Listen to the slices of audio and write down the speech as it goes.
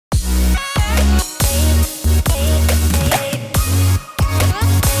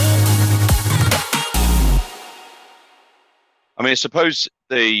I mean, I suppose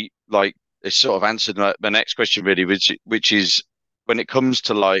it sort of answered my next question really, which is when it comes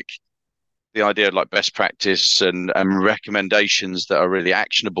to like the idea of like best practice and recommendations that are really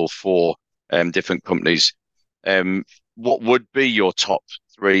actionable for different companies. What would be your top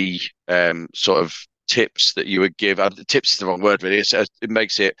three sort of tips that you would give? Tips is the wrong word, really. It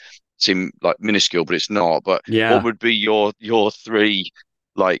makes it seem like minuscule, but it's not. But what Yeah. would be your three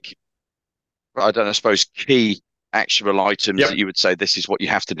like I don't know, I suppose key actionable items that Yep. you would say this is what you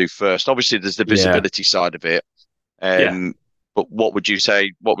have to do first? Obviously, there's the Yeah. visibility side of it. Yeah. Um, but what would you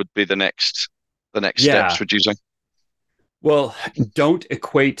say? What would be the next steps? Yeah. Would you say? Well, don't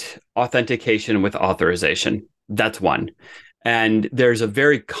equate authentication with authorization. That's one. And there's a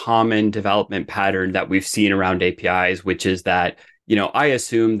very common development pattern that we've seen around APIs, which is that, I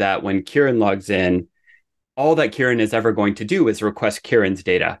assume that when Kieran logs in, all that Kieran is ever going to do is request Kieran's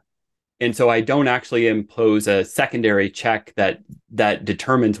data. And so I don't actually impose a secondary check that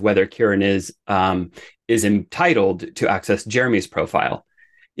determines whether Kieran is entitled to access Jeremy's profile.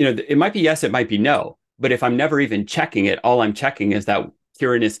 It might be yes, it might be no. But if I'm never even checking it, all I'm checking is that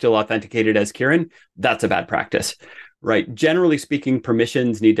Kieran is still authenticated as Kieran. That's a bad practice, right? Generally speaking,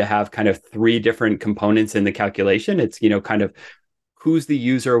 permissions need to have kind of three different components in the calculation. It's, kind of who's the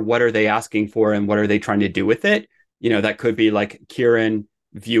user, what are they asking for, and what are they trying to do with it? That could be like Kieran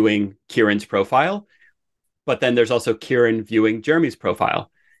viewing Kieran's profile, but then there's also Kieran viewing Jeremy's profile.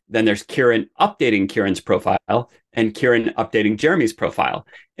 Then there's Kieran updating Kieran's profile and Kieran updating Jeremy's profile.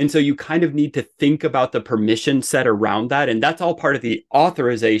 And so you kind of need to think about the permission set around that. And that's all part of the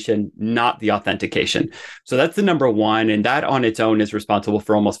authorization, not the authentication. So that's the number one. And that on its own is responsible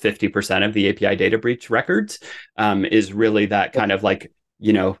for almost 50% of the API data breach records, is really that kind of like,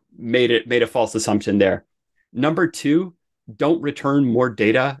 made a false assumption there. Number two, don't return more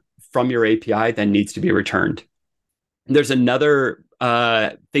data from your API than needs to be returned. There's another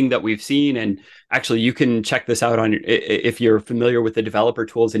thing that we've seen, and actually you can check this out on if you're familiar with the developer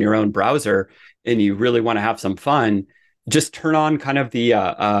tools in your own browser and you really want to have some fun. Just turn on kind of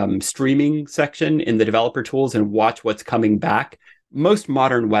the streaming section in the developer tools and watch what's coming back. Most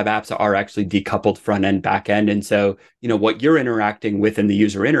modern web apps are actually decoupled front end, back end. And so, what you're interacting with in the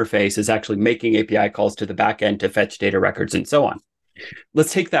user interface is actually making API calls to the back end to fetch data records and so on.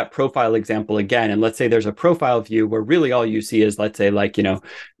 Let's take that profile example again. And let's say there's a profile view where really all you see is, let's say, like,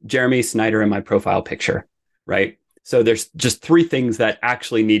 Jeremy Snyder in my profile picture, right? So there's just three things that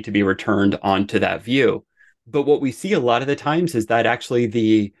actually need to be returned onto that view. But what we see a lot of the times is that actually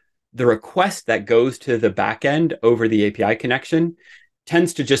the request that goes to the backend over the API connection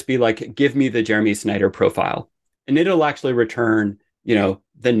tends to just be like, give me the Jeremy Snyder profile. And it'll actually return, the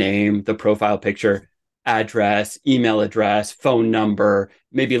name, the profile picture, address, email address, phone number,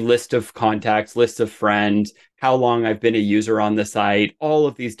 maybe list of contacts, list of friends, how long I've been a user on the site, all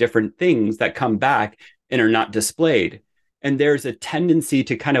of these different things that come back and are not displayed. And there's a tendency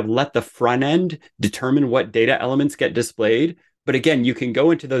to kind of let the front end determine what data elements get displayed. But again, you can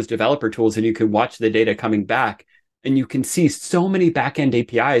go into those developer tools and you can watch the data coming back, and you can see so many backend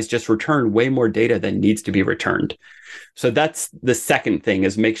APIs just return way more data than needs to be returned. So that's the second thing,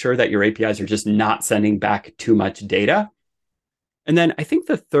 is make sure that your APIs are just not sending back too much data. And then I think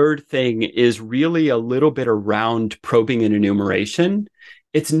the third thing is really a little bit around probing and enumeration.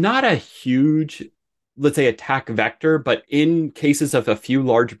 It's not a huge, let's say, attack vector, but in cases of a few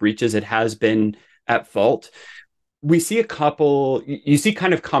large breaches, it has been at fault. We see you see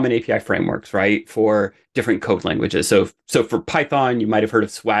kind of common API frameworks, right, for different code languages. So for Python, you might have heard of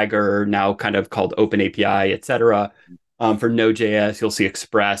Swagger, now kind of called OpenAPI, et cetera. For Node.js, you'll see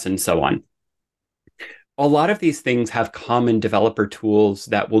Express and so on. A lot of these things have common developer tools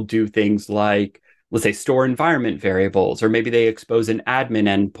that will do things like, let's say, store environment variables, or maybe they expose an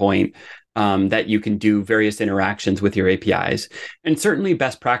admin endpoint that you can do various interactions with your APIs. And certainly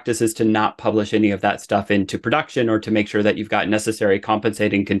best practice is to not publish any of that stuff into production, or to make sure that you've got necessary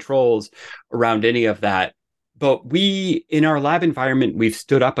compensating controls around any of that. But in our lab environment, we've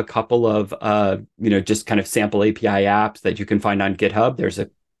stood up a couple of, just kind of sample API apps that you can find on GitHub. There's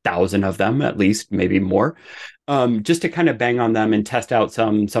 1,000 of them, at least, maybe more, just to kind of bang on them and test out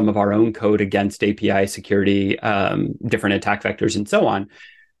some of our own code against API security, different attack vectors, and so on.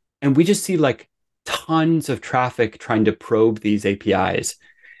 And we just see like tons of traffic trying to probe these APIs.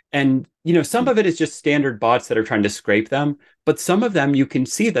 And, some of it is just standard bots that are trying to scrape them. But some of them, you can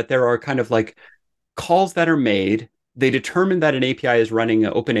see that there are kind of like calls that are made. They determine that an API is running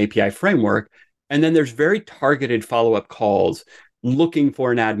an open API framework. And then there's very targeted follow-up calls looking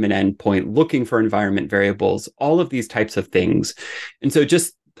for an admin endpoint, looking for environment variables, all of these types of things. And so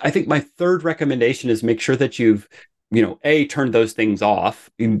I think my third recommendation is make sure that you've turn those things off.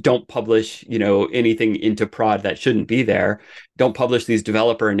 Don't publish, anything into prod that shouldn't be there. Don't publish these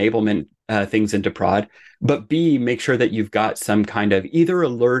developer enablement things into prod. But B, make sure that you've got some kind of either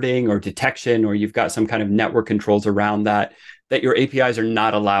alerting or detection, or you've got some kind of network controls around that your APIs are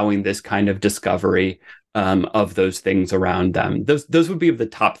not allowing this kind of discovery of those things around them. Those would be the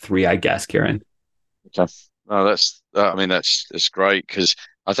top three, I guess, Kieran. Okay. No, that's great, because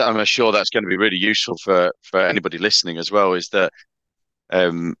I'm sure that's going to be really useful for anybody listening as well. Is that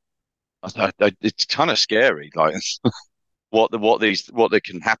it's kind of scary, like what that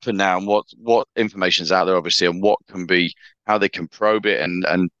can happen now, and what information's out there, obviously, and how they can probe it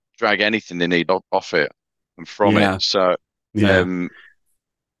and drag anything they need off it and from it. So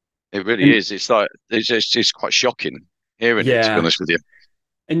it really is. It's like it's quite shocking hearing it, to be honest with you.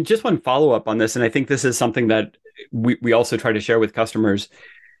 And just one follow-up on this, and I think this is something that we also try to share with customers.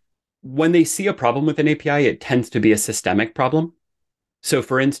 When they see a problem with an API, it tends to be a systemic problem. So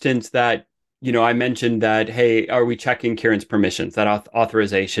for instance, that, I mentioned that, hey, are we checking Kieran's permissions, that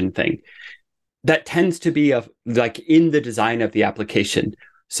authorization thing? That tends to be like in the design of the application.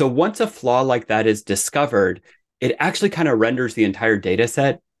 So once a flaw like that is discovered, it actually kind of renders the entire data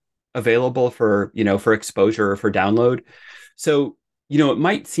set available for exposure or for download. So it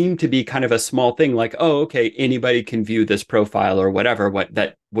might seem to be kind of a small thing, like, oh, okay, anybody can view this profile or whatever, what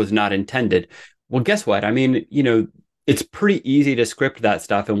that was not intended. Well, guess what? I mean, it's pretty easy to script that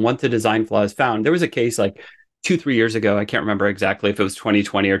stuff. And once a design flaw is found, there was a case like 2-3 years ago, I can't remember exactly if it was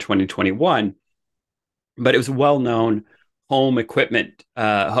 2020 or 2021, but it was a well-known home equipment,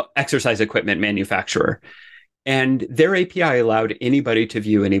 exercise equipment manufacturer. And their API allowed anybody to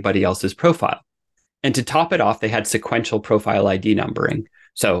view anybody else's profile. And to top it off, they had sequential profile ID numbering.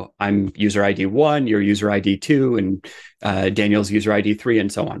 So I'm user ID 1, you're user ID 2, and Daniel's user ID 3,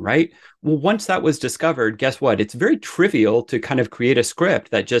 and so on, right? Well, once that was discovered, guess what? It's very trivial to kind of create a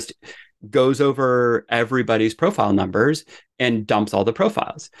script that just goes over everybody's profile numbers and dumps all the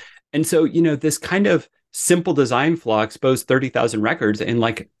profiles. And so, this kind of simple design flaw exposed 30,000 records in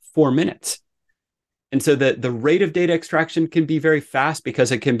like 4 minutes. And so the rate of data extraction can be very fast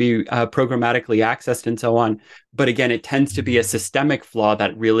because it can be programmatically accessed and so on. But again, it tends to be a systemic flaw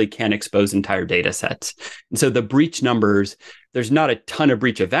that really can expose entire data sets. And so the breach numbers, there's not a ton of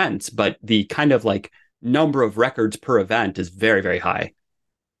breach events, but the kind of like number of records per event is very, very high.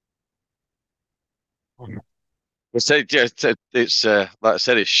 So yeah, it's like I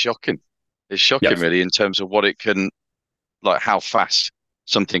said, it's shocking. It's shocking, really, in terms of what it can, like how fast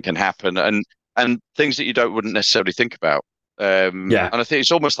something can happen, and things that you wouldn't necessarily think about. And I think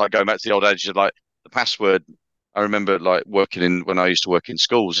it's almost like going back to the old age of like the password. I remember like when I used to work in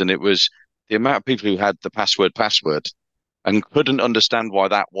schools, and it was the amount of people who had the password and couldn't understand why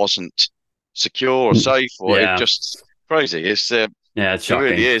that wasn't secure or safe, or it just crazy. It's shocking. It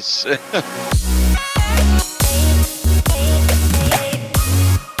really is.